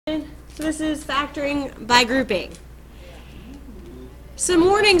So this is factoring by grouping. Some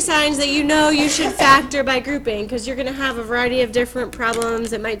warning signs that you know you should factor by grouping, because you're going to have a variety of different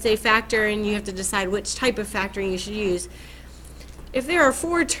problems. It might say factor, and you have to decide which type of factoring you should use. If there are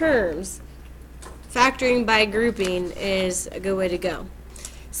 4 terms, factoring by grouping is a good way to go.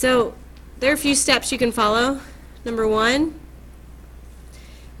 So there are a few steps you can follow. Number 1,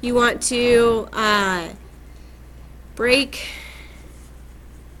 you want to break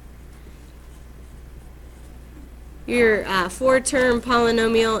your 4-term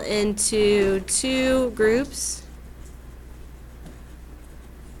polynomial into 2 groups.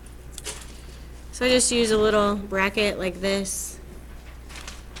 So I just use a little bracket like this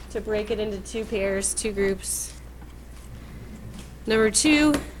to break it into 2 pairs, 2 groups. Number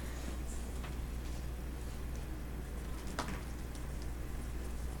 2,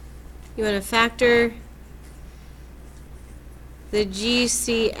 you want to factor the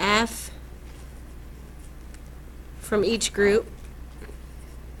GCF from each group.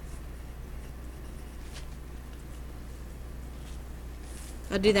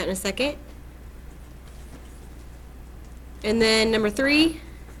 I'll do that in a second. And then number 3,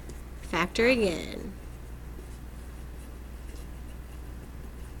 factor again.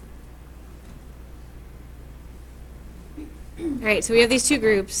 All right, so we have these 2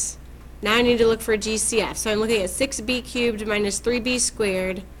 groups. Now I need to look for a GCF. So I'm looking at 6b cubed minus 3b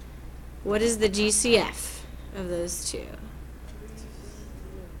squared. What is the GCF of those 2?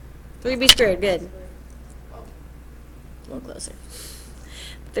 3b squared, good. A little closer.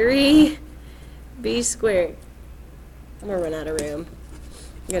 3b squared. I'm going to run out of room.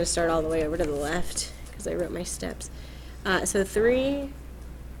 I'm going to start all the way over to the left because I wrote my steps. So 3b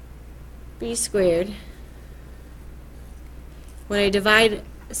squared. When I divide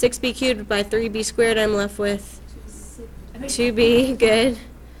 6b cubed by 3b squared, I'm left with 2b, good.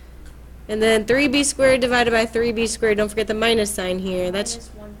 And then 3b squared divided by 3b squared, don't forget the minus sign here. That's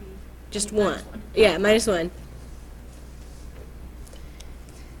just 1. Yeah, minus 1.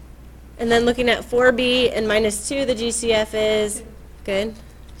 And then looking at 4b and minus 2, the GCF is, good.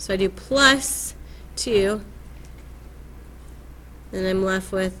 So I do plus 2, and I'm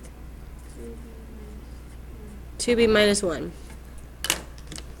left with 2b minus 1.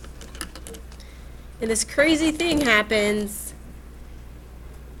 And this crazy thing happens.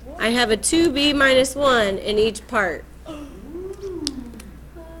 I have a 2b minus 1 in each part.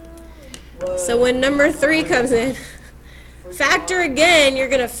 So when number 3 comes in, factor again, you're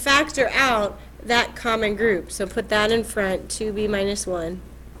going to factor out that common group. So put that in front, 2b minus 1.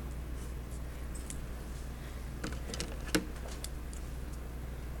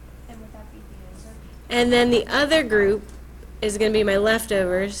 And would that be the answer? And then the other group is going to be my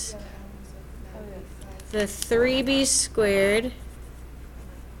leftovers. The 3b squared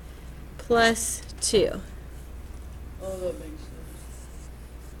plus 2. Oh, that makes sense.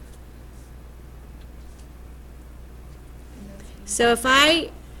 So if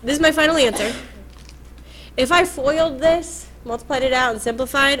this is my final answer. If I FOILed this, multiplied it out, and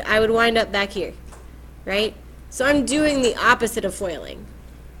simplified, I would wind up back here, right? So I'm doing the opposite of FOILing.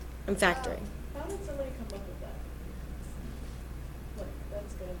 I'm factoring. How did somebody come up with that? Like,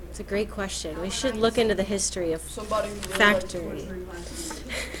 that's gonna be. It's a great question. We should look into the history of Somebody who really factoring. likes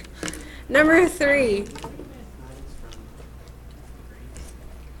Number 3.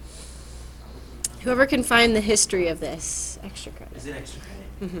 Whoever can find the history of this, extra credit. Is it extra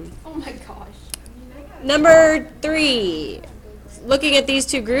credit? Oh my gosh. Number 3. Looking at these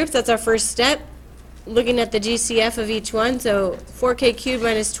 2 groups, that's our first step. Looking at the GCF of each one, so 4k cubed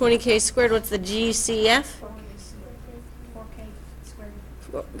minus 20k squared, what's the GCF? 4K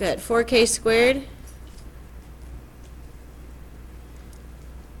squared. Good, 4k squared.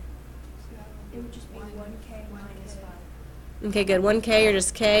 It would just be 1K minus 5. Okay, good, 1k or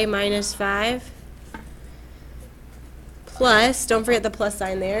just k minus 5. Plus, don't forget the plus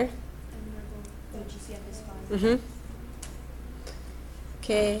sign there. And the GCF is 5. Mm-hmm.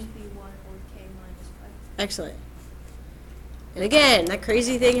 Okay, Be 1 or K minus 5. excellent. And again, that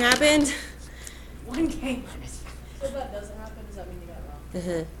crazy thing happened. 1K minus 5. So if that doesn't happen, does that mean you got it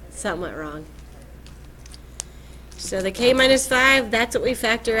wrong? Something went wrong. So the k minus 5, that's what we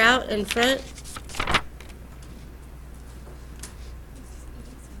factor out in front.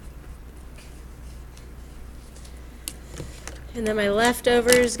 And then my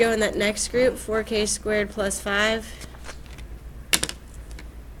leftovers go in that next group, 4k squared plus 5.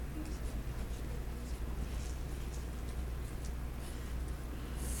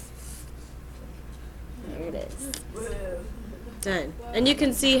 There it is. Done. And you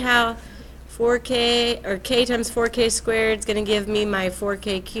can see how 4k, or k times 4k squared is going to give me my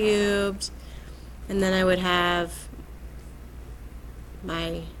 4k cubed. And then I would have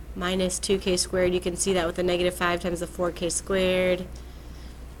my minus 2k squared. You can see that with the negative 5 times the 4k squared.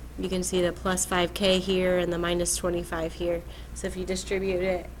 You can see the plus 5k here and the minus 25 here. So if you distribute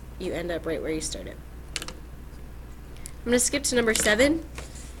it, you end up right where you started. I'm going to skip to number 7.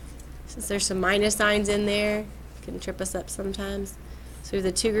 Since there's some minus signs in there, it can trip us up sometimes. So we have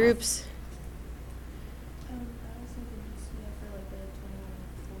the two groups. I was thinking GCF for like the 21,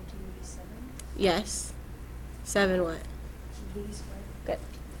 14 would be 7. Yes. 7 what? V squared. Good.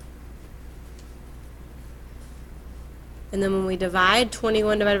 And then when we divide,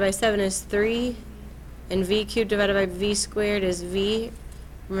 21 divided by 7 is 3, and v cubed divided by v squared is v.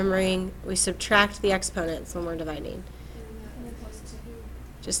 Remembering, we subtract the exponents when we're dividing. And then plus 2.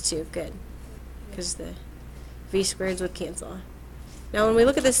 Just 2, good. Because the v squareds would cancel. Now when we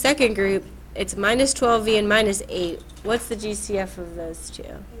look at the second group, it's minus 12v and minus 8. What's the GCF of those two?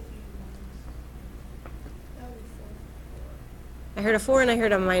 That would be 4. I heard a 4 and I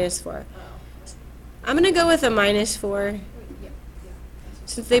heard a minus 4. I'm going to go with a minus 4.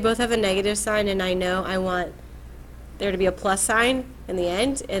 Since they both have a negative sign and I know I want there to be a plus sign in the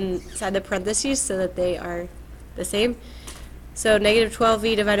end inside the parentheses so that they are the same. So negative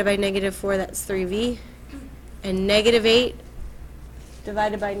 12v divided by negative 4, that's 3v. And negative 8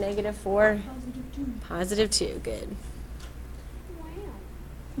 divided by negative 4, positive 2. Good. Wow.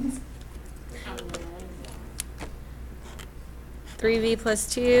 3v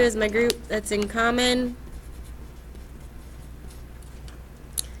plus 2 is my group that's in common.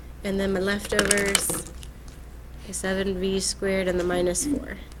 And then my leftovers is 7v squared and the minus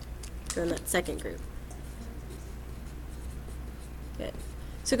 4. So in that second group. Good.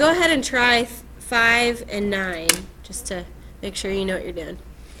 So go ahead and try 5 and 9 just to make sure you know what you're doing.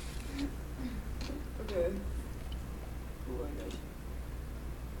 Okay.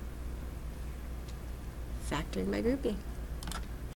 Factoring by grouping.